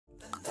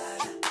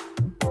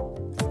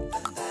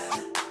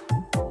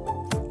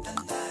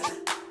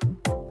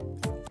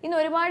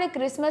ഇന്ന് ഒരുപാട്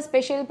Christmas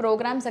special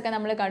programmes ഒക്കെ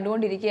നമ്മൾ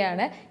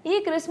കണ്ടുകൊണ്ടിരിക്കുകയാണ്. ഈ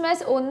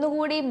ക്രിസ്മസ്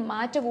ഒന്നുകൂടി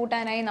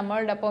മാറ്റുകൂട്ടാനായി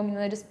നമ്മളോടൊപ്പം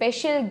ഇന്നൊരു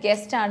സ്പെഷ്യൽ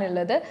ഗസ്റ്റ്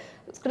ആണുള്ളത്.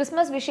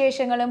 ക്രിസ്മസ്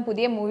വിശേഷങ്ങളും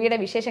പുതിയ മൂവിയുടെ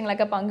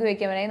വിശേഷങ്ങളൊക്കെ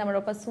പങ്കുവയ്ക്കാനായി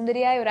നമ്മളോടൊപ്പം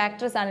സുന്ദരിയായ ഒരു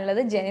ആക്ട്രസ്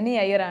ആണുള്ളത്. ജനനി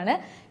അയ്യർ ആണ്.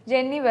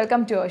 Jenny,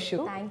 welcome to our show.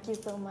 Thank you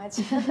so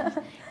much.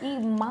 ഈ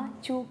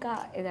മാച്ചൂക്ക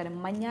ഏതാണ്?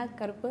 മഞ്ഞ,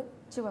 കറുപ്പ്,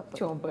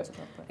 ചുവപ്പ്.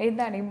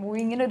 എന്താണ് ഈ മൂവി?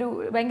 ഇങ്ങനെ ഒരു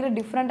ഭയങ്കര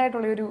ഡിഫറെൻ്റ്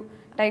ആയിട്ടുള്ള ഒരു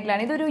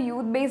ടൈറ്റിലാണ്. ഇതൊരു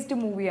യൂത്ത് ബേസ്ഡ്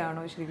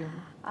മൂവിയാണോ ശരിക്കും?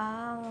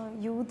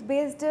 യൂത്ത്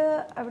ബേസ്ഡ്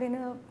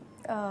அப்படின்னு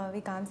we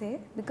can't say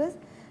because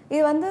இது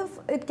வந்து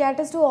it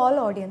caters to all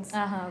audience.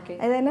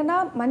 அது என்னன்னா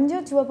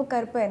மஞ்சள் சிவப்பு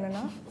கருப்பு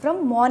என்னன்னா from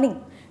morning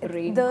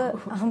the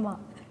ஆமா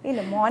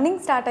இல்ல morning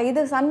start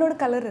இது சன்னோட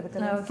கலர்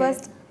இருக்கு.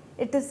 First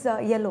it is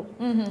yellow,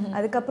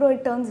 அதுக்கப்புறம்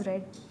it turns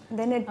red,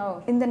 then it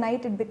in the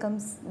night it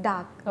becomes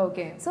dark.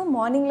 So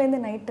morning la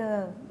இந்த night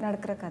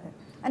நடக்கிற கதை,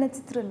 and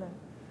it's thriller.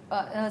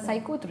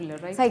 Psycho thriller,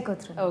 right? Psycho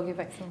thriller. Okay,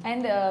 fine.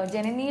 And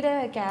ജനനിയുടെ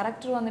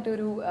character വന്നിട്ട്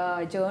ഒരു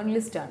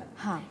journalist ആണ്.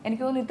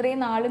 എനിക്ക് തോന്നുന്നു ഇത്രയും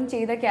നാളും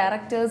ചെയ്ത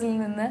ക്യാരക്ടേഴ്സിൽ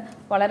നിന്ന്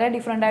വളരെ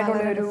ഡിഫറെന്റ്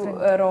ആയിട്ടുള്ള ഒരു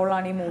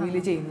റോളാണ് ഈ മൂവിയിൽ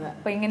ചെയ്യുന്നത്.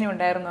 അപ്പൊ എങ്ങനെ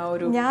ഉണ്ടായിരുന്നു ആ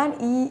ഒരു? ഞാൻ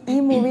ഈ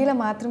മൂവിയിൽ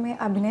മാത്രമേ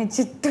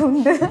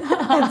അഭിനയിച്ചിട്ടുണ്ട്.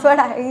 That's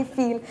what I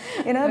feel,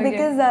 you know,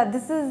 because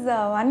this is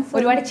one full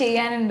ഒരുപാട്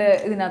ചെയ്യാനുണ്ട്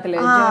ഇതിനകത്ത്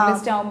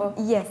ജേർണലിസ്റ്റ് ആവുമ്പോൾ.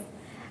 Yes.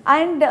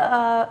 And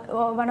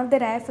one of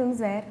the rare films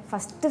where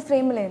first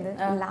frame la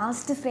irundhu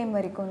last frame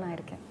varaikum na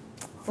irukken.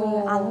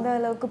 அந்த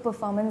அளவுக்கு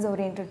പെർഫോമൻസ്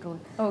ഓറിയന്റഡ് റോൾ.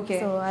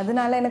 സോ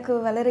അതിനാல എനിക്ക്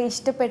വളരെ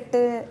ഇഷ്ടപ്പെട്ട്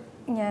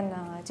ഞാൻ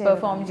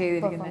പെർഫോം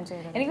ചെയ്തിരിക്കുന്നത്.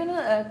 എനിക്കൊന്ന്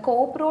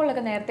കോപ്പ് റോൾ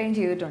ഒക്കെ നേരത്തെയും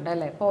ചെയ്തിട്ടുണ്ട്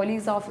അല്ലേ?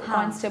 പോലീസ് ഓഫ്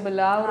കോൺസ്റ്റബിൾ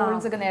ആ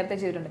റോൾസ് ഒക്കെ നേരത്തെ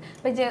ചെയ്തിട്ടുണ്ട്.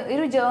 അപ്പൊ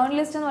ഒരു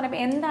ജേർണലിസ്റ്റ് എന്ന്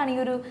പറയുമ്പോൾ എന്താണ് ഈ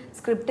ഒരു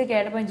സ്ക്രിപ്റ്റ്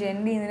കേട്ടപ്പോൾ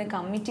ജെന്നി ഇതിന്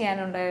കമ്മിറ്റ്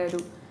ചെയ്യാനുണ്ടായ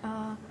ഒരു?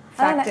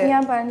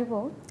 ഞാൻ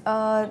പറഞ്ഞപ്പോൾ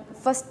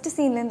ഫസ്റ്റ്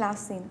സീനിലും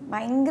ലാസ്റ്റ് സീൻ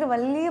ഭയങ്കര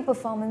വലിയ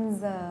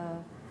പെർഫോമൻസ്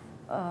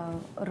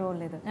റോൾ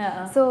ഇത്.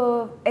 So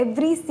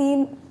every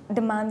scene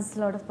demands a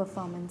lot of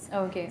performance.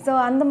 So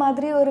and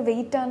madri or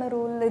weight on a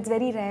role, it's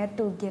very rare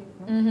to get.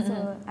 So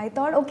I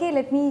thought, okay,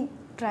 let me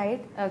try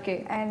it.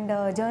 And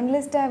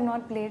journalist I have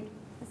not played,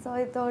 so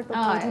I thought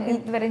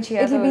it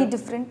will be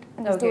different,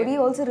 and the story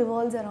also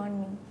revolves around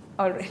me.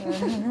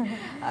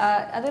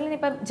 അതുപോലെ തന്നെ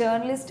ഇപ്പം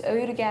journalist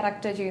ഒരു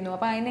character ചെയ്യുന്നു.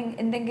 അപ്പം അതിന്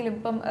എന്തെങ്കിലും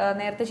ഇപ്പം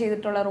നേരത്തെ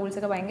ചെയ്തിട്ടുള്ള റൂൾസ്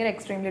ഒക്കെ ഭയങ്കര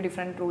എക്സ്ട്രീംലി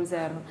ഡിഫറെൻറ്റ് റൂൾസ്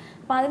ആയിരുന്നു.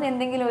 അപ്പം അതിന്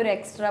എന്തെങ്കിലും ഒരു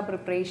എക്സ്ട്രാ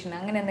പ്രിപ്പറേഷൻ,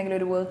 അങ്ങനെ എന്തെങ്കിലും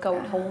ഒരു വർക്ക്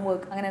ഔട്ട്, ഹോം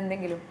വർക്ക്, അങ്ങനെ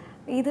എന്തെങ്കിലും?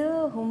 ഇത്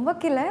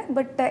ഹോംവർക്ക് ഇല്ല,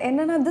 ബട്ട്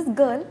என்னன்னா this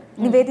girl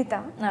Nivedita,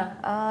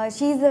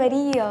 she is a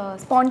very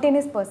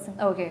spontaneous person.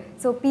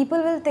 So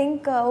people will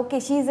think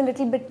okay, she is a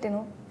little bit, you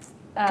know,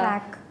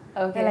 crack,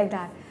 like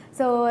that.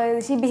 So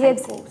she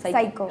behaves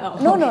psycho.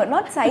 No,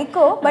 not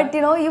psycho, but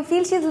you know, you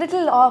feel she's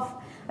little off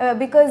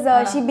because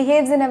she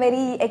behaves in a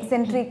very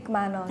eccentric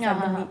manner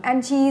suddenly,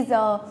 and she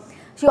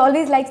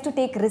always likes to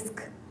take risk.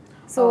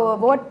 So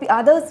what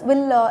others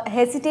will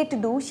hesitate to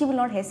do, she will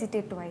not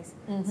hesitate twice.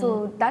 So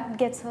that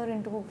gets her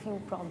into a few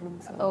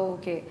problems.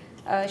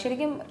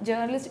 ശരിക്കും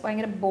journalist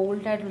ഭയങ്കര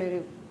bold ആയിട്ടുള്ള ഒരു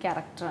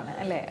ക്യാരക്ടറാണ്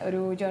അല്ലേ?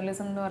 ഒരു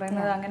journalism എന്ന്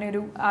പറയുന്നത് അങ്ങനെ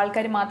ഒരു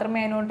ആൾക്കാർ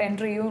മാത്രമേ അതിനോട്ട്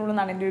എൻ്റർ ചെയ്യൂ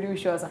എന്നുള്ളതാണ് എൻ്റെ ഒരു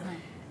വിശ്വാസം.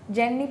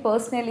 ജെന്നി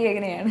പേഴ്സണലി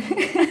എങ്ങനെയാണ്?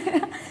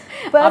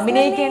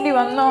 അഭിനയിക്കേണ്ടി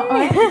വന്നോ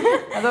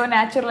അതോ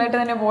നാച്ചുറലായിട്ട്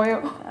തന്നെ പോയോ?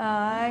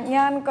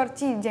 ഞാൻ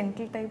കുറച്ച്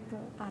ജെന്റിൽ ടൈപ്പ്,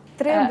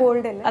 അത്രയും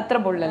ബോൾഡ് അല്ല. അത്ര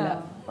ബോൾഡ് അല്ല.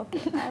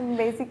 I'm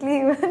basically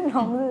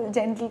normal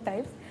gentle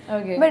type.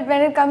 But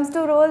when it comes to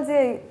roles,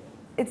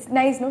 it's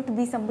nice not to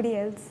be somebody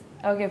else.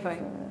 Okay,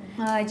 fine.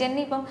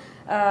 Jenny ഇപ്പം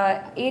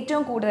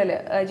ഏറ്റവും കൂടുതൽ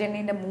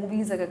ജെന്നിൻ്റെ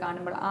മൂവീസ് ഒക്കെ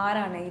കാണുമ്പോൾ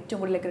ആരാണ് ഏറ്റവും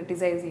കൂടുതൽ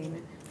ക്രിട്ടിസൈസ്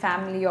ചെയ്യുന്നത്?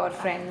 Family or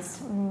friends?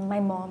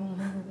 My mom.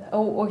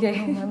 Oh, okay.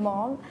 My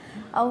mom.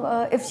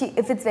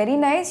 If it's very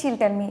nice,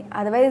 she'll tell me.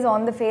 Otherwise,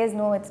 on the face,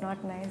 no, it's not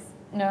nice.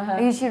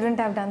 You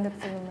shouldn't have done the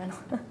film.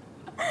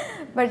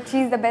 But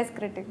she's the best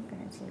critic,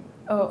 actually.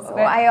 So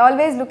I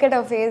always look at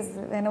her face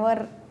whenever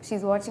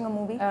she's watching a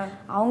movie.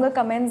 Avanga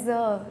comments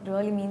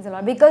really means a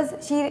lot because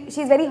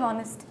she's very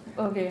honest.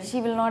 She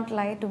will not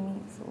lie to me.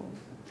 So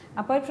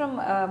apart from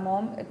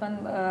mom, ipan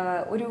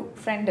oru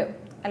friend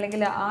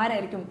അല്ലെങ്കിൽ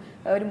ആരായിരിക്കും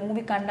ഒരു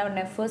movie കണ്ട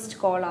ഉടനെ first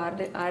call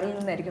ആരിൽ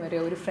നിന്നായിരിക്കും വരിക?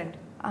 ഒരു front?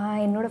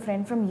 എന്നോട്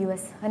friend from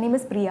US. Her name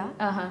is Priya.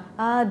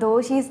 Though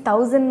she is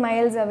 1,000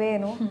 miles away,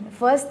 you know.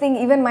 First thing,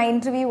 even my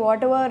interview,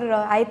 whatever,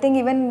 I think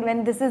even when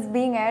this is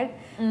being aired,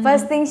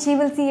 first thing she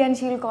will see and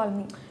she will call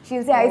me. She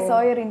will say, I saw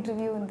your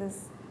interview in this.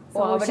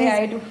 So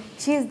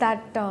she is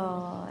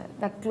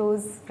that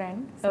close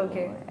friend. So,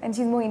 and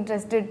she's more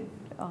interested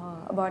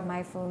about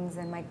my films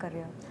and my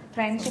career.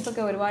 Friendship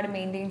ഒക്കെ ഒരുപാട്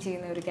maintain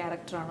ചെയ്യുന്ന ഒരു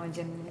ക്യാരക്ടറാണോ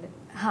ജെന്നിയുടെ?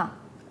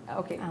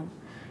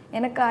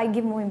 എനിക്ക് I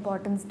give more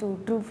importance to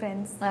true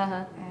friends.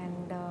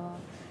 And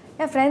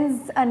yeah, friends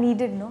are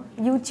needed, no?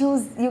 You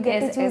get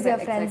to choose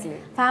your friends.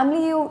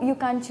 Family you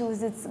can't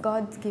choose, it's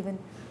God's given.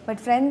 But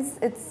friends,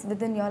 it's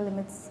within your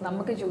limits.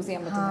 നമുക്ക് choose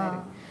ചെയ്യാൻ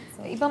പറ്റുന്ന.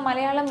 ഇപ്പം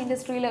മലയാളം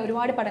ഇൻഡസ്ട്രിയിലെ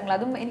ഒരുപാട് പടങ്ങൾ,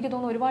 അതും എനിക്ക്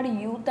തോന്നുന്നു ഒരുപാട്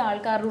യൂത്ത്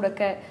ആൾക്കാരുടെ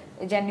ഒക്കെ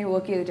ജെന്നി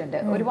വർക്ക് ചെയ്തിട്ടുണ്ട്.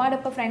 ഒരുപാട്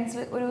ഇപ്പോൾ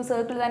ഫ്രണ്ട്സ് ഒരു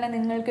സർക്കിൾ തന്നെ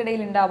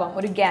നിങ്ങൾക്കിടയിൽ ഉണ്ടാവാം,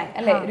 ഒരു ഗ്യാങ്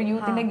അല്ലേ? ഒരു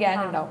യൂത്തിൻ്റെ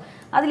ഗ്യാങ് ഉണ്ടാവും.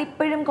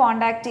 അതിലിപ്പോഴും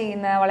കോണ്ടാക്ട്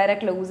ചെയ്യുന്ന വളരെ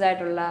ക്ലോസ്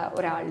ആയിട്ടുള്ള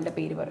ഒരാളുടെ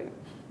പേര് പറയൂ.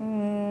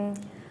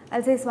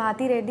 I'll say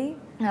Swati Reddy.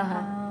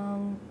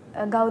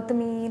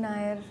 Gautami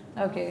Nair.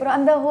 Okay.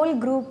 And the whole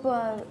group,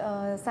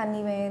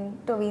 Sunny Wayne,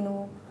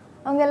 Tovino,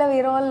 Angela,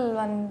 we're all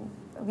one.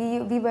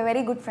 We were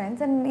very good friends,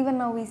 and even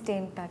now we stay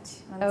in touch.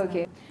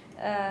 Okay.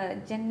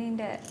 Janani,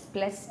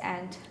 plus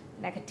and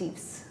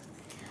negatives.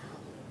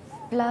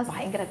 Plus.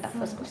 Bhayangara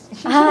toughest question.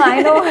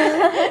 I know.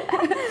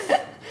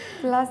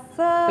 Plus.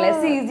 Plus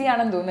easy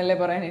aanendu thonnalle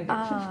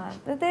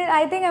parayanayittu.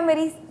 I think I'm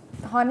very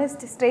honest,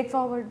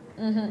 straightforward.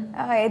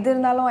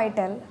 Edirnalum I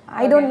tell.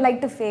 I don't like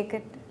to fake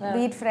it,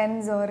 be it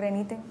friends or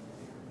anything.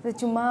 So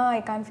chumma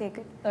I can't fake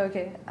it.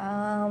 Okay.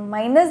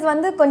 Minus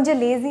vandu konja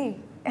lazy.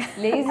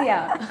 Lazy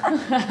ah.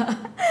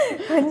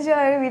 Konja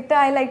vitta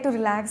I like to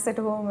relax at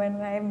home and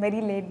I am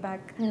very laid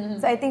back.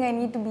 So I think I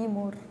need to be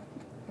more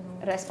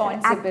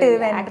responsible, active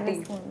and active.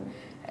 responsible.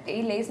 ഈ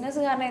laziness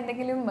കാരണം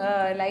എന്തെങ്കിലും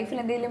ലൈഫിൽ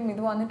എന്തെങ്കിലും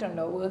ഇത്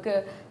വന്നിട്ടുണ്ടോ?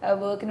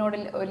 വർക്കിനോട്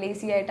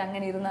lazy ആയിട്ട്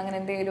അങ്ങനെ ഇരുന്ന് അങ്ങനെ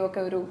എന്തെങ്കിലും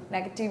ഒക്കെ ഒരു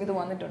നെഗറ്റീവ് ഇത്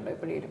വന്നിട്ടുണ്ടോ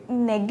എപ്പോഴേലും?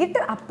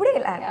 Negative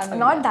അപ്പടിയല്ല,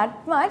 not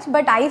that much,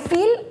 but I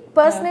feel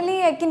personally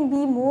I can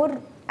be more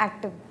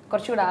active.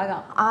 കുറച്ചുകൂടെ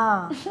ആകാം.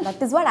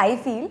 That is what I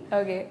feel.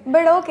 Okay,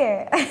 but okay.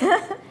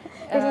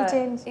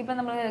 ഇപ്പം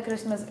നമ്മൾ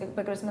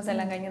ക്രിസ്മസ്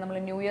എല്ലാം കഴിഞ്ഞ് നമ്മൾ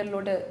ന്യൂ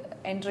ഇയറിലോട്ട്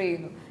എൻ്റർ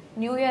ചെയ്യുന്നു.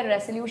 ന്യൂ ഇയർ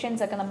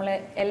റെസൊല്യൂഷൻസ് ഒക്കെ നമ്മൾ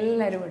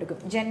എല്ലാവരും എടുക്കും.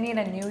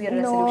 ജെന്നിയുടെ ന്യൂ ഇയർ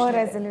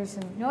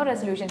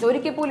റെസൊല്യൂഷൻസ്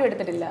ഒരിക്കൽ പോലും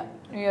എടുത്തിട്ടില്ല.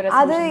 ന്യൂ ഇയർ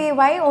അത്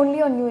Y only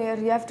on new year?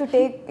 You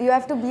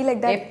have to be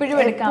like that. എപ്പോഴും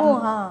എടുക്കാം.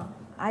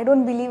 I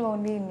don't believe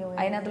only in new year.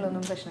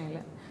 അതിനകത്തുള്ളൊന്നും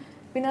പ്രശ്നമില്ല.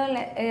 പിന്നെ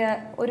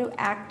ഒരു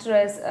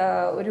ആക്ട്രസ്,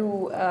 ഒരു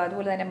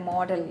അതുപോലെ തന്നെ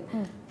മോഡൽ,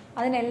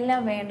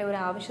 അതിനെല്ലാം വേണ്ട ഒരു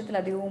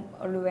ആവശ്യത്തിലധികവും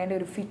വേണ്ട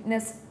ഒരു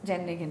ഫിറ്റ്നസ്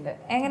ജെന്നിക്കുണ്ട്.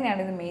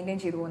 എങ്ങനെയാണ് ഇത് മെയിൻറ്റെയിൻ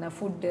ചെയ്തു പോകുന്നത്?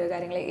 ഫുഡ്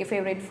കാര്യങ്ങൾ,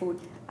 ഫേവറേറ്റ്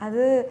ഫുഡ്?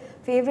 അത്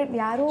ഫേവറേറ്റ്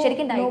യാരോ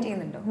ശരിക്കും ഡയറ്റ്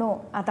ചെയ്യുന്നുണ്ടോ? നോ,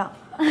 അതാ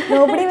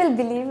nobody will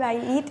believe I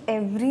eat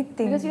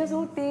everything because you are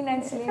so thin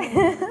and slim.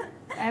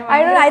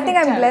 I think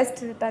I'm blessed.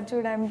 Touch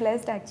wood, I'm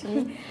blessed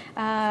actually.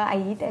 I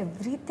eat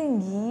everything,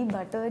 ghee,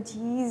 butter,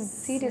 cheese.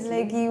 Seriously?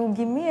 Like you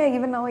give me,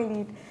 even now I'll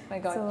eat.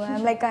 My God. So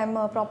I'm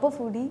a proper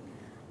foodie.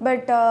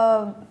 But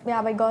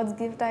yeah, by God's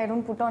gift, I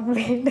don't put on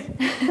weight.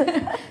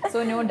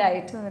 So no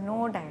diet. No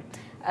diet.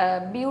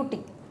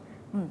 Beauty.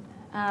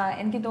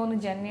 എനിക്ക്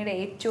തോന്നുന്നു ജെന്നിയുടെ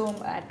ഏറ്റവും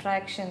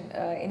attraction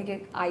എനിക്ക്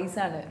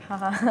ഐസാണ്.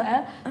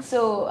 So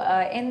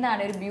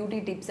എന്താണ് ഒരു beauty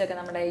tips ഒക്കെ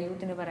നമ്മുടെ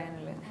യൂത്തിന്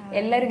പറയാനുള്ളത്?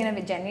 എല്ലാവരും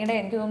ഇങ്ങനെ ജെന്നിയുടെ,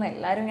 എനിക്ക് തോന്നുന്നു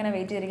എല്ലാവരും ഇങ്ങനെ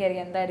വെയിറ്റ്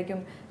ചെയ്തിരിക്കുകയായിരിക്കും എന്തായിരിക്കും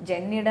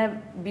ജെന്നിയുടെ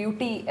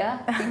ബ്യൂട്ടി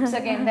ടിപ്സ്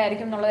ഒക്കെ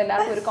എന്തായിരിക്കും എന്നുള്ളത്.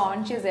 എല്ലാവർക്കും ഒരു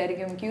കോൺഷ്യസ്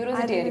ആയിരിക്കും,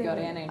 ക്യൂരിയോസിറ്റി ആയിരിക്കും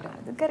അറിയാനായിട്ട്.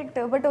 അത്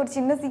കറക്റ്റ്. ബട്ട് ഒരു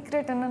ചിന്ന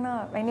സീക്രട്ട് എന്നാ,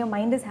 when your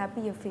mind is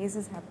happy, your face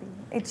is happy.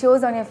 It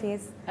shows on your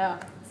face.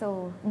 So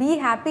be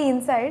happy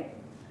inside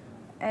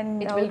and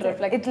it will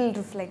reflect.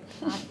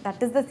 That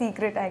is the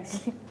secret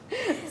actually.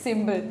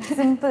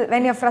 Simple.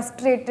 When you're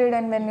frustrated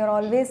and when you're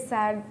always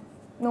sad,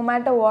 no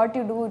matter what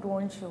you do, it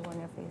won't show on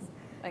your face.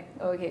 Like,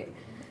 okay,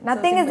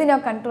 nothing is in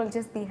your control,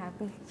 just be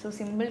happy. So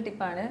simple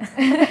tip ആണ്.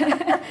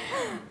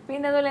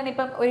 പിന്നെ അതുപോലെ തന്നെ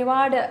ഇപ്പം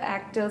ഒരുപാട്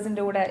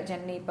ആക്ടേഴ്സിൻ്റെ കൂടെ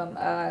Jenny ഇപ്പം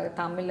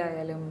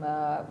തമിഴായാലും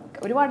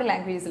ഒരുപാട്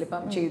ലാംഗ്വേജസിൽ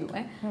ഇപ്പം ചെയ്തു.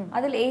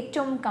 അതിൽ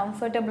ഏറ്റവും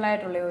കംഫർട്ടബിൾ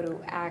ആയിട്ടുള്ള ഒരു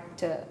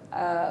ആക്ടർ,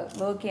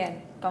 വർക്ക് ചെയ്യാൻ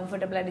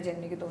കംഫർട്ടബിൾ ആയിട്ട്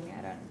ജെന്നിക്ക് തോന്നിയ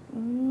ആരാണ്?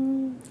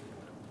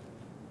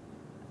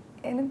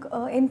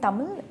 In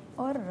Tamil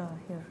or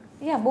here?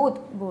 Yeah,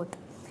 both.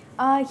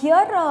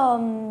 Here,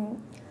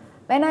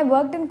 when I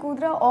worked in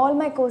Kudra, all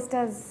my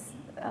co-stars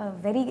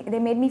they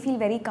made me feel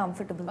very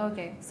comfortable.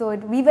 Okay. So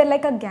we were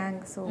like a gang,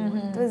 so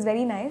it was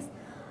very nice.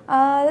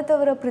 That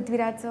was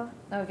Prithviraj sir.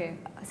 Okay.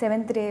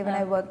 7th day when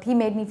I worked, he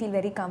made me feel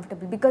very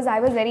comfortable because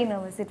I was very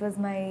nervous. It was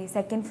my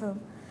second film.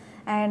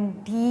 And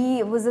he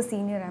was a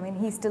senior. I mean,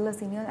 he's still a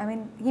senior. I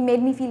mean, he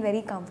made me feel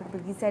very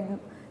comfortable. He said,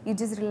 you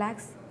just relax.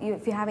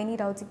 If you have any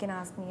doubts, you can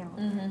ask me.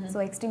 So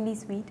extremely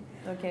sweet.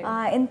 Okay.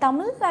 In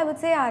Tamil, I would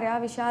say Arya,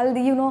 Vishal,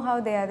 you know how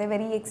they are. They're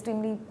very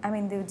extremely, I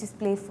mean, they were just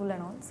playful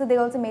and all. So they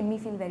also made me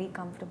feel very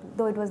comfortable,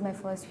 though it was my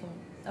first film.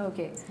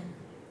 Okay.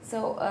 So,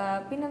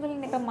 പിന്നെ അതുപോലെ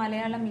തന്നെ ഇപ്പം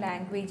Malayalam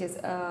languages,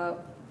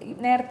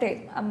 നേരത്തെ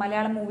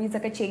Malayalam movies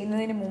ഒക്കെ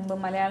ചെയ്യുന്നതിന് മുമ്പ്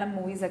Malayalam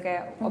movies ഒക്കെ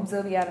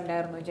observe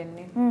ചെയ്യാറുണ്ടായിരുന്നു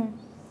Jenny?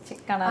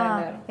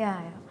 Yeah.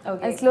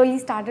 Okay. I slowly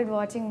started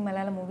watching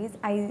Malayalam movies.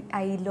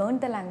 I learned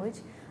the language,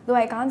 though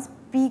I can't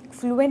speak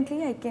fluently.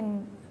 I can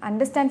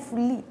understand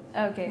fully.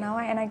 Okay. Now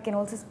I can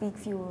also speak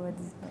few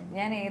words.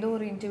 ഞാൻ ഏതോ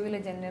ഒരു ഇന്റർവ്യൂവിൽ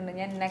ജെന്നിയുണ്ട്,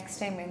 ഞാൻ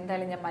next time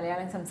എന്തായാലും ഞാൻ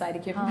മലയാളം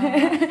സംസാരിക്കും.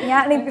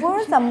 ഞാൻ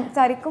ഇപ്പോഴും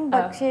സംസാരിക്കും,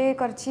 പക്ഷേ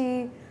കുറച്ച്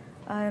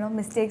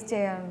മിസ്റ്റേക്സ്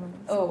ചെയ്യാറുണ്ട്.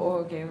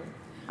 ഓക്കെ.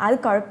 അത്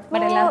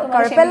കുഴപ്പമില്ല.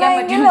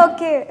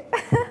 ഓക്കെ,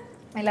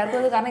 എല്ലാവർക്കും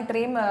അത് കാരണം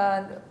ഇത്രയും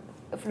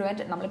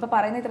ഫ്ലുവൻറ്റ്, നമ്മളിപ്പോൾ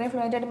പറയുന്ന ഇത്രയും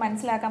ഫ്ലുവൻ്റ് ആയിട്ട്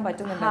മനസ്സിലാക്കാൻ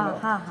പറ്റുന്നുണ്ടല്ലോ.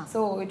 So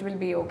it will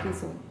be okay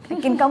soon. I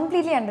can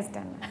completely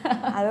understand.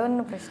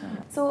 അതൊന്നും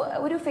പ്രശ്നമില്ല. സോ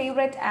ഒരു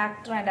ഫേവറേറ്റ്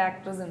ആക്ടർ ആൻഡ്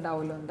ആക്ട്രസ്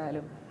ഉണ്ടാവുമല്ലോ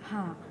എന്തായാലും?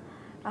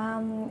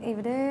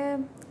 ഇവിടെ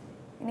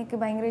എനിക്ക്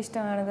ഭയങ്കര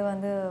ഇഷ്ടമാണത്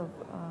വന്ന്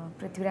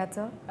Prithviraj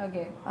sir.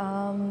 Okay.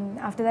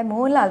 After that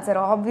Mohanlal sir,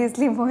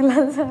 obviously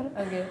Mohanlal sir.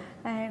 Okay.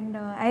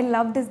 And I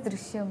love this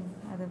ദൃശ്യം.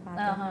 அது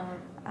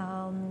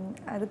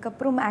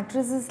அதுக்கப்புறம்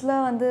ஆக்ட்ரஸஸில்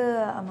வந்து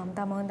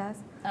மம்தா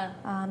மோகன்தாஸ்,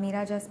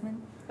 மீரா ஜாஸ்மின்.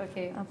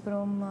 ஓகே.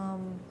 அப்புறம்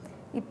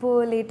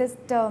இப்போது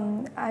லேட்டஸ்ட்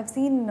ஐவ்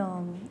சீன்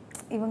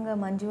இவங்க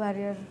மஞ்சு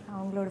வாரியர்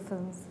அவங்களோட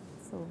films.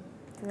 So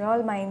there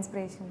all my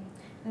inspiration.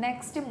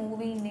 Next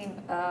movie ഇനി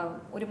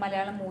ഒരു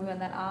മലയാളം മൂവി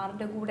വന്നാൽ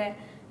ആരുടെ കൂടെ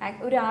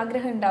ഒരു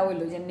ആഗ്രഹം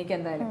ഉണ്ടാവുമല്ലോ ജെന്നിക്ക്?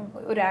 എന്തായാലും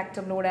ഒരു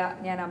ആക്ടറിന്റെ കൂടെ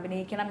ഞാൻ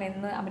അഭിനയിക്കണം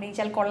എന്ന്,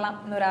 അഭിനയിച്ചാൽ കൊള്ളാം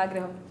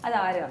എന്നൊരാഗ്രഹം, അത്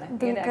ആരാണ്?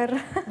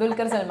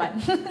 Dulquer Salman.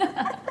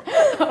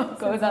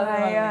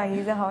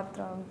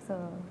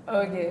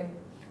 Okay.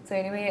 So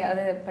anyway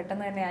അത്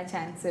പെട്ടെന്ന് തന്നെ ആ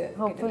ചാൻസ്.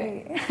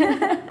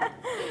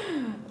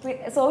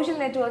 സോഷ്യൽ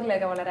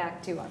നെറ്റ്വർക്കിലൊക്കെ വളരെ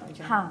ആക്റ്റീവ് ആണ്.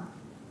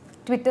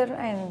 ട്വിറ്റർ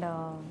ആൻഡ്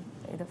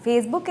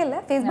ഫേസ്ബുക്ക് അല്ല,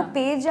 Facebook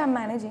page I M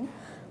managing,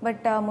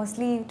 but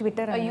mostly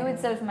Twitter. You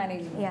it self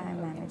managing? Yeah, I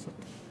manage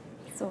it.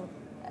 So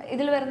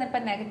ഇതിൽ വരുന്ന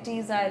ഇപ്പം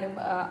നെഗറ്റീവ്സ് ആയാലും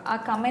ആ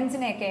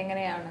കമന്റ്സിനെയൊക്കെ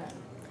എങ്ങനെയാണ്?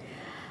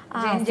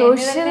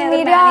 social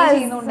media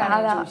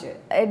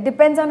it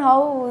depends on how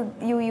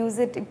you use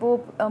it. Ipo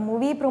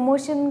movie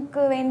promotion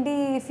ku vendi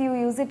if you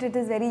use it, it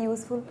is very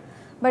useful,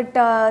 but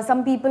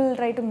some people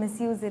try to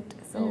misuse it,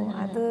 so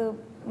adu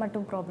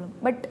mattum problem.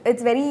 But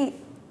it's very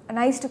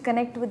nice to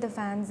connect with the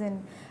fans and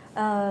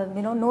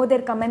know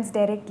their comments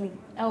directly.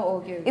 Oh,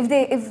 okay.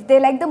 If they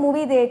like the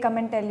movie, they come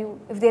and tell you.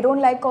 If they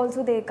don't like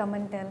also, they come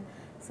and tell.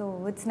 So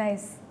it's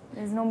nice.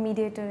 There's no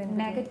mediator in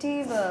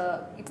negative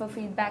ഇപ്പോൾ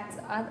feedbacks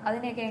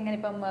അതിനെയൊക്കെ എങ്ങനെ?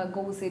 ഇപ്പം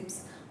gossips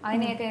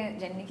അതിനെയൊക്കെ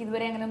ജെന്നിക്ക്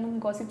ഇതുവരെ അങ്ങനെയൊന്നും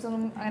gossips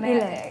ഒന്നും അങ്ങനെ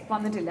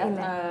വന്നിട്ടില്ല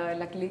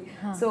ലക്കിലി.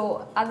 സോ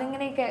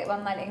അതെങ്ങനെയൊക്കെ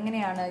വന്നാൽ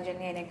എങ്ങനെയാണ്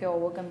ജെന്നി അതിനെയൊക്കെ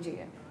ഓവർകം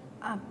ചെയ്യുക?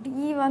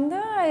 அப்படி வந்து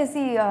I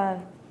see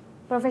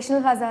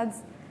professional hazards,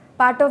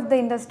 part of the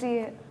industry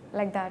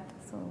like that.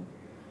 So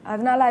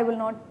அதனால I will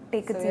not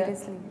take it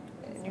seriously.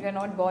 You are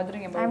not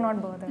bothering about it? I'm not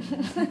bothered.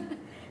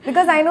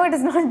 Because I know it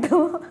is not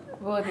too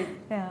worth it.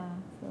 Yeah.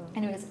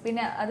 Anyways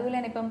പിന്നെ അതുപോലെ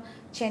തന്നെ ഇപ്പം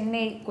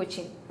Chennai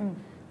Cochin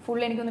full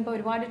എനിക്കൊന്നും ഇപ്പോൾ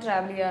ഒരുപാട്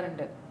travel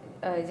ചെയ്യാറുണ്ട്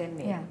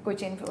Jenny,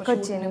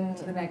 കൊച്ചിനും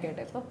ഇതിനൊക്കെ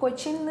ആയിട്ട്. ഇപ്പോൾ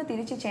കൊച്ചിയിൽ നിന്ന്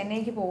തിരിച്ച്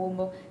ചെന്നൈക്ക്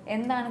പോകുമ്പോൾ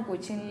എന്താണ്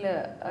കൊച്ചിനിൽ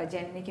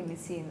ജെന്നിക്ക്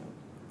മിസ് ചെയ്യുന്നത്?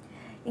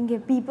 ഇங்கே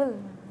people,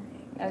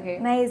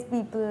 nice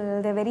people,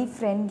 they're very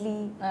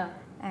friendly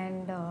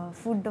and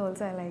food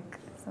also I like.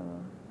 So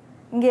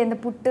இங்கே இந்த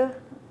புட்டு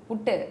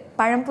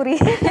പഴംപൊരി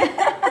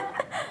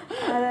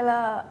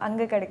അതെല്ലാം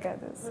അങ്ങ്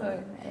കിടക്കാതെ.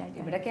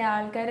 ഇവിടെയൊക്കെ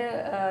ആൾക്കാർ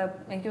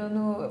എനിക്ക്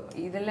തോന്നുന്നു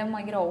ഇതെല്ലാം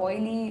ഭയങ്കര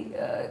ഓയിലി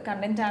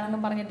കണ്ടന്റ് ആണെന്ന്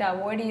പറഞ്ഞിട്ട്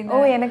അവോയ്ഡ് ചെയ്യുന്നു.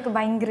 എനിക്ക്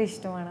ഭയങ്കര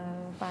ഇഷ്ടമാണ്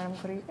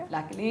പഴംപൊരി.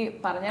 ലക്കിലി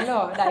പറഞ്ഞല്ലോ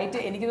ഡയറ്റ്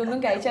എനിക്കിതൊന്നും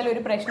കഴിച്ചാൽ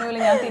ഒരു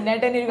പ്രശ്നമില്ല, ഞാൻ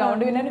തിന്നായിട്ട് തന്നെ ഒരു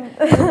കൗണ്ട്, പിന്നെ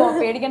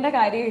പേടിക്കേണ്ട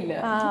കാര്യമില്ല.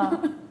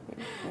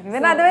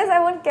 Even otherwise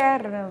I won't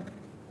care.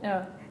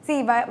 See,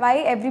 why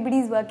everybody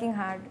is working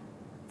hard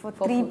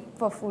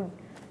for food,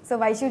 so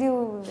why should you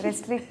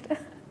restrict?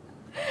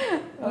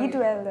 Eat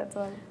well, that's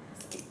all.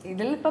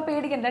 ഇതിൽ ഇപ്പൊ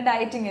പേടിക്കണ്ട,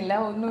 ഡയറ്റിംഗ് ഇല്ല,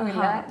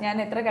 ഒന്നുമില്ല, ഞാൻ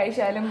എത്ര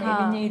കഴിച്ചാലും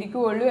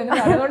ഇരിക്കുള്ളൂ എന്ന്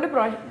അതുകൊണ്ട്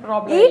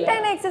problem. Eat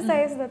and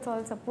exercise, that's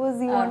all. Suppose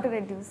you want to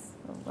reduce,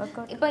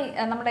 workout. ഇപ്പൊ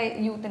നമ്മുടെ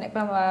യൂത്തിന്,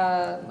 ഇപ്പം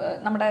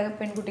നമ്മുടെ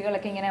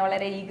പെൺകുട്ടികളൊക്കെ ഇങ്ങനെ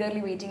വളരെ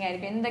ഈഗർലി വെയിറ്റിംഗ്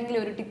ആയിരിക്കും,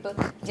 എന്തെങ്കിലും ഒരു ടിപ്പ്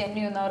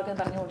ജെന്നി ഒന്ന് അവർക്ക്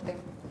പറഞ്ഞു കൊടുത്തേ?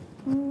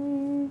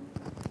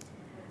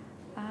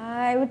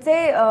 I would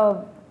say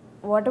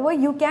whatever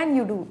you can,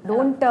 you do.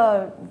 Don't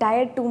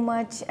diet too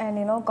much and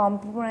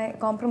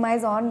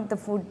compromise on the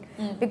food,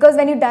 because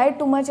when you diet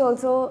too much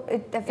also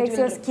it affects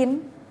your skin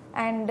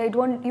and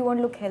you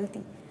won't look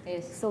healthy.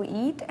 Yes. So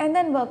eat and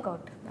then work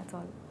out, that's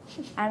all.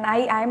 And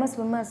I am a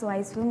swimmer, so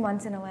I swim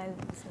once in a while.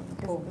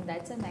 So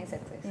that's a nice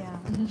exercise. Yeah.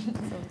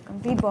 So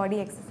complete body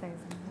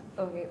exercise.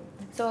 Okay.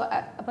 So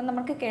അപ്പം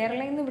നമുക്ക്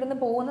കേരളയിൽ നിന്ന് ഇവിടുന്ന്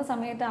പോകുന്ന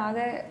സമയത്ത്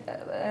ആകെ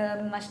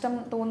നഷ്ടം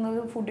തോന്നുന്നത്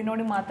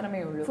ഫുഡിനോട് മാത്രമേ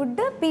ഉള്ളൂ.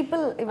 ഫുഡ്,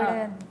 പീപ്പിൾ, ഇവിടെ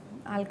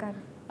ആൾക്കാർ.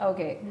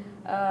 ഓക്കെ.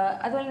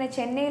 അതുപോലെ തന്നെ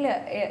ചെന്നൈയിൽ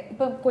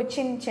ഇപ്പം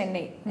കൊച്ചിൻ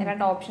ചെന്നൈ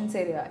രണ്ട് ഓപ്ഷൻസ്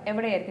തരിക,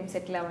 എവിടെയായിരിക്കും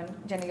സെറ്റിൽ ആവാൻ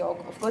Jenny?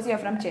 Of course you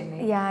are from Chennai.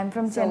 Yeah, I'm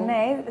from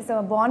Chennai.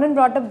 So born and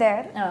brought up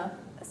there.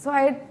 So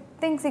I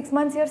think 6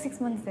 months here,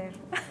 6 months there.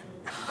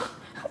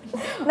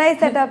 Nice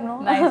setup, no?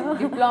 Nice,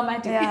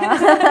 diplomatic.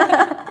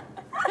 Yeah.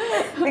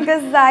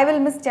 Because I will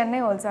miss Chennai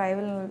also.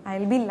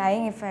 I'll be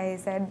lying if I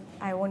said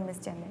I won't miss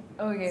Chennai.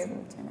 Okay. So,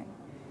 Chennai.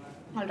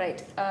 All right.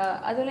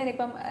 അതുപോലെ തന്നെ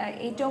ഇപ്പം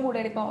ഏറ്റവും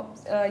കൂടുതൽ ഇപ്പോൾ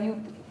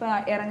ഇപ്പം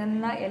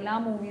ഇറങ്ങുന്ന എല്ലാ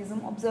മൂവീസും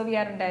observe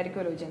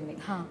ചെയ്യാറുണ്ടായിരിക്കുമല്ലോ Jenny.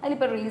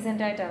 അതിലിപ്പോൾ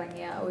റീസെൻ്റ് ആയിട്ട്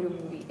ഇറങ്ങിയ ഒരു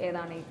മൂവി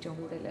ഏതാണ് ഏറ്റവും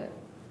കൂടുതൽ?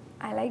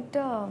 I liked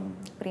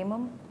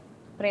Premam.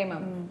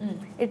 Premam.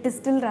 It is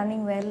still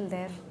running well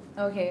there.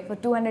 Okay. For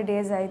 200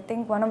 days, I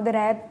think one of the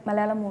rare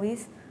Malayalam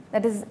movies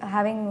that is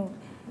having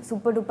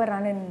super duper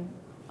run in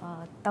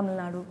Tamil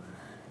Nadu.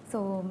 So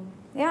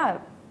yeah,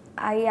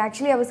 I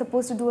was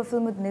supposed to do a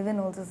film with Niven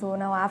also. So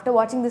now after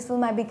watching this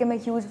film, I became a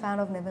huge fan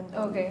of Niven.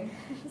 Okay.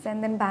 And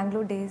then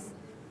Bangalore Days.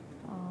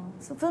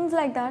 So films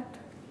like that,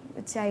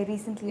 which I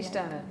recently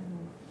ഇഷ്ടമാണ്.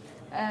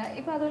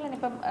 ഇപ്പം അതുപോലെ തന്നെ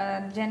ഇപ്പം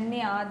Jenny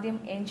ആദ്യം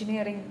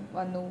engineering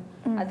വന്നു,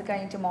 അത്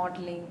കഴിഞ്ഞിട്ട്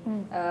modelling,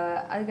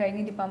 അത്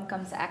കഴിഞ്ഞിട്ട് ഇപ്പം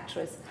കംസ്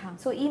ആക്ട്രസ്.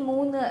 സോ ഈ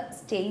 3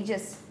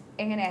 സ്റ്റേജസ്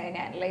എങ്ങനെയാണ്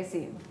അതിനെ അനലൈസ്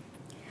ചെയ്യുന്നത്?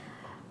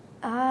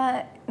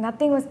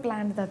 Nothing was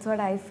planned, that's what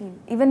I feel.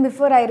 Even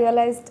before I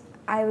realized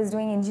I was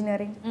doing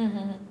engineering,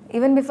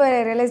 even before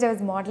I realized I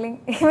was modeling,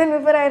 even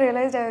before I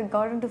realized I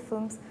got into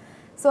films.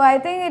 So I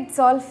think it's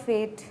all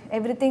fate.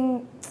 Everything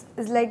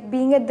is like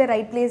being at the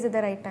right place at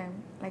the right time,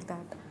 like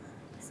that.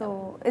 So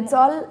it's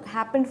all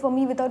happened for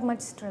me without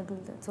much struggle.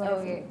 That's what I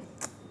feel.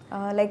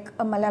 Like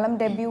a Malayalam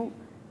debut,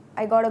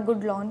 I got a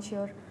good launch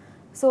here.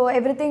 So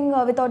everything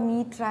without me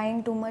trying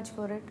too much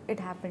for it, it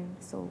happened.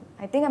 So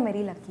I think I'm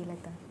very lucky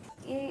like that.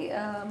 ഈ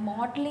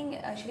modelling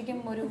ശരിക്കും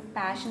ഒരു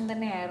passion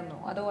തന്നെയായിരുന്നു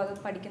അതോ അത്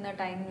പഠിക്കുന്ന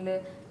ടൈമിൽ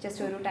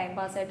just ഒരു time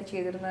pass ആയിട്ട്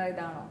ചെയ്തിരുന്ന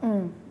ഇതാണോ?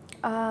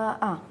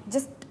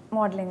 Just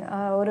modeling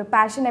or a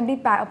passion, every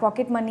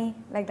pocket money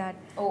like that.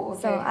 Oh,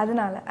 okay. So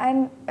adanal, and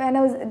when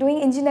I was doing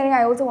engineering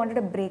I also wanted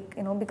a break,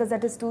 you know, because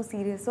that is too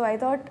serious. So I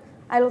thought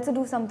I'll also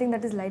do something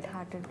that is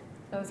light-hearted.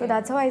 Okay. So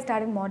that's how I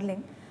started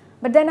modeling.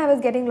 But then I was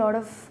getting a lot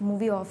of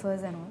movie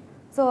offers and all.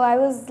 So I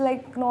was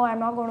like, no,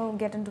 I'm not going to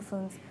get into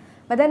films.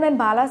 But then when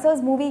Bala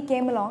sir's movie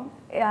came along,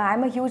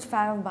 I'm a huge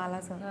fan of Bala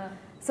sir.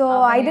 So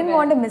I didn't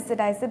want to miss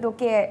it. I said,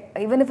 okay,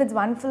 even if it's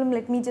one film,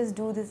 let me just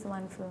do this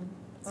one film.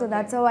 So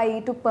that's how I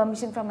took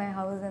permission from my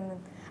house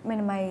and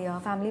my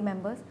family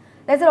members.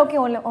 They said, okay,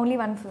 only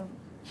one film.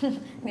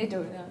 Me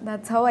too. Yeah.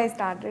 That's how I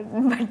started.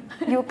 But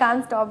you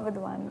can't stop with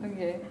one.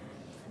 Okay.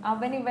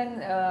 Even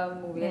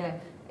movie. Yeah.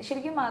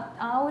 ശരിക്കും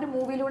ആ ഒരു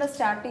മൂവിയിലൂടെ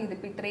start ചെയ്ത്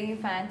ഇപ്പം ഇത്രയും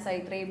fans ആയി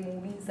ഇത്രയും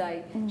movies ആയി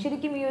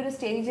ശരിക്കും ഈ ഒരു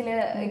സ്റ്റേജിൽ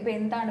ഇപ്പം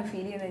എന്താണ്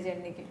ഫീൽ ചെയ്യുന്നത്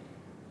ജനനിക്ക്?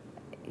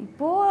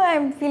 ഇപ്പോൾ I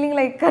M feeling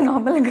like A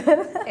normal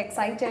girl.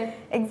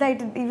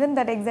 Excited. Even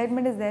that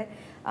excitement is there.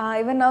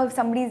 Even now if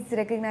somebody is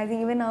recognizing,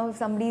 even now if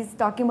somebody is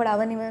talking about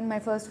Avan, even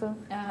my first film,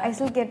 I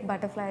still get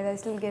butterflies, I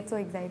still get so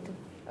excited.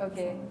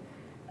 Okay.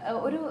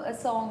 ഒരു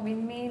song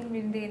വിൻമീൻ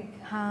വിൻഡീൻ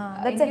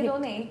എനിക്ക്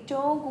തോന്നുന്നു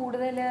ഏറ്റവും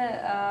കൂടുതൽ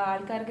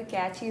ആൾക്കാർക്ക്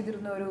catch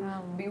ചെയ്തിരുന്ന ഒരു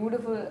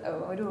beautiful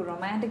ഒരു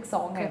romantic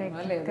song ആയിരുന്നു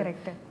അല്ലേ?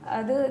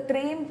 അത്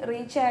ഇത്രയും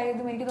റീച്ച്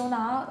ആയതും എനിക്ക്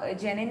തോന്നുന്നു ആ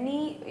ജനനി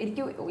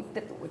എനിക്ക്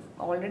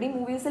ഓൾറെഡി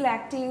മൂവീസിൽ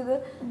ആക്ട് ചെയ്ത്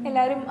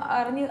എല്ലാവരും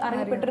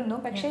അറിയപ്പെട്ടിരുന്നു.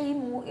 പക്ഷേ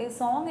ഈ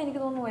സോങ്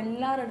എനിക്ക് തോന്നുന്നു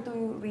എല്ലാവരുടെ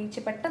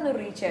അടുത്തും പെട്ടെന്ന്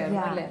റീച്ച്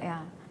ആയിരുന്നു അല്ലേ?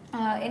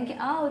 എനിക്ക്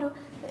ആ ഒരു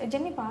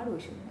ജന്നി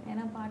പാടും ഞാൻ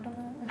ആ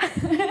പാട്ടൊന്ന്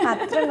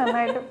അത്ര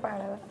നന്നായിട്ട്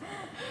പാടുക.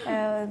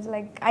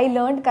 Like I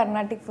learned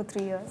Carnatic for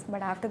 3 years,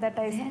 but after that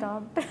I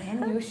stopped. Then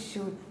you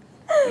should.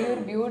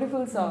 You're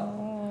beautiful song.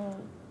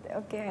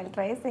 Okay, I'll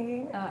try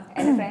singing.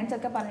 And friends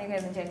akka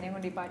parneyirunnu Chennai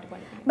kondi paattu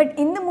padikkan. But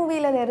in the movie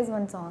there is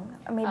one song.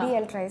 Maybe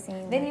I'll try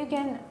singing. Then you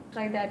can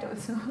try that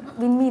also.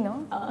 Winmean, no?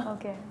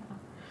 Okay.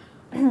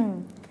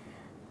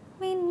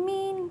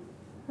 Winmean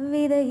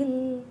vidayil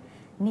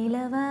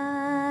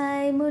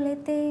nilavai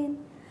mulathen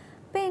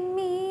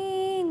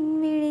penmeen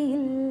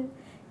miliyil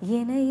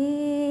enaye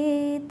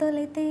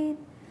தொலைத்தேன்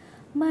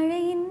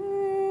மழையின்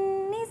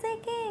இசை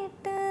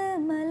கேட்டு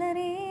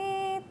மலரே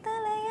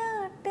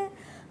தலையாட்டு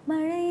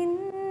மழையின்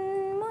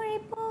மொழி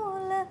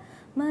போல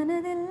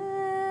மனதில்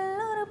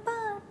ஒரு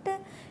பாட்டு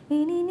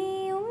இனி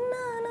நீயும்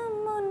நானும்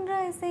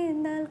ஒன்றாய்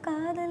சேர்ந்தால்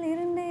காதல்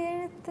 2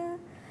 எழுத்து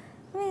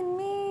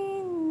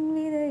விண்மீன்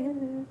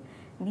விதையில்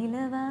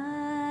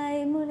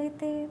நிலவாய்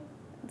മുളൈത്തേൻ.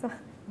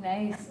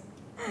 നൈസ്,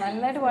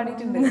 നല്ലതായിട്ട്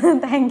പാടിയിട്ടുണ്ട്.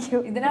 Thank you.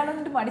 ഇതിനാണ്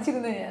വന്നിട്ട്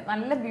പഠിച്ചിരുന്നത്.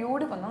 നല്ല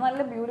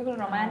beautiful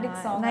romantic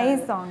song.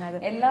 Nice song. അത്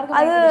എല്ലാവർക്കും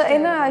அது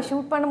என்ன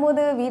ஷூட்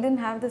பண்ணும்போது we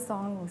didn't have the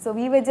song, so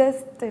we were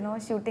just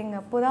shooting.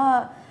 அப்போதான்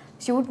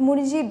ஷூட்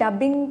முடிஞ்சு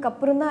டப்பிங்க்கு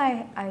அப்புறம் தான்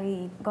I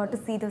got to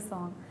see the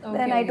song.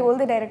 Then I told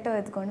the director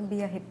it's going to be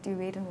a hit, you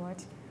wait and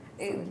watch.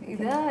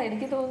 ഇത്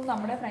എനിക്ക് തോന്നുന്നു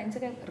നമ്മുടെ friends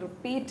ഒക്കെ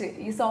repeat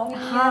ഈ സോങ്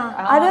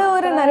അത്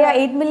ഒരു நிறைய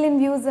 8 million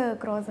വ്യൂസ്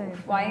ക്രോസ്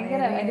ആയിരുന്നു.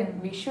 ഭയങ്കര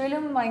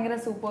വിഷ്വലും ഭയങ്കര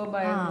സൂപ്പർബ്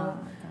ആയിരുന്നു.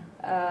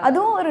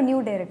 അതും ഒരു new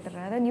director.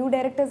 New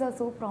directors are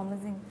so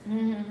promising.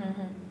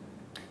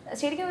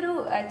 ശരിക്കും ഒരു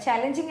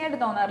ചാലഞ്ചിങ് ആയിട്ട്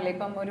തോന്നാറില്ലേ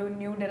ഇപ്പം ഒരു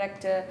ന്യൂ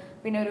ഡയറക്ടർ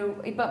പിന്നെ ഒരു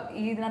ഇപ്പം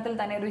ഇതിനകത്തിൽ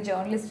തന്നെ ഒരു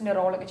ജേർണലിസ്റ്റിന്റെ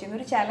റോളൊക്കെ ചെയ്യുന്ന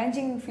ഒരു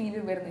ചാലഞ്ചിങ് ഫീൽ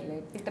വരുന്നില്ലേ?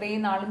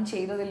 ഇത്രയും നാളും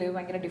ചെയ്തതിൽ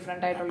ഭയങ്കര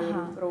ഡിഫറെന്റ് ആയിട്ടുള്ള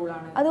ഒരു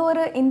റോളാണ്. അത്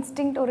ഒരു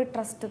ഇൻസ്റ്റിങ്ക്ട്, ഒരു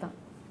ട്രസ്റ്റ് தான்.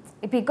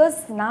 Because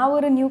now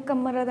ஒரு நியூ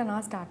கம்மரை தான்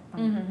நான் ஸ்டார்ட்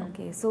பண்ணேன்.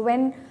 Okay, so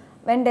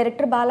when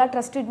director Bala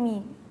trusted me,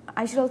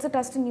 I should also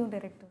trust a new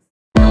director.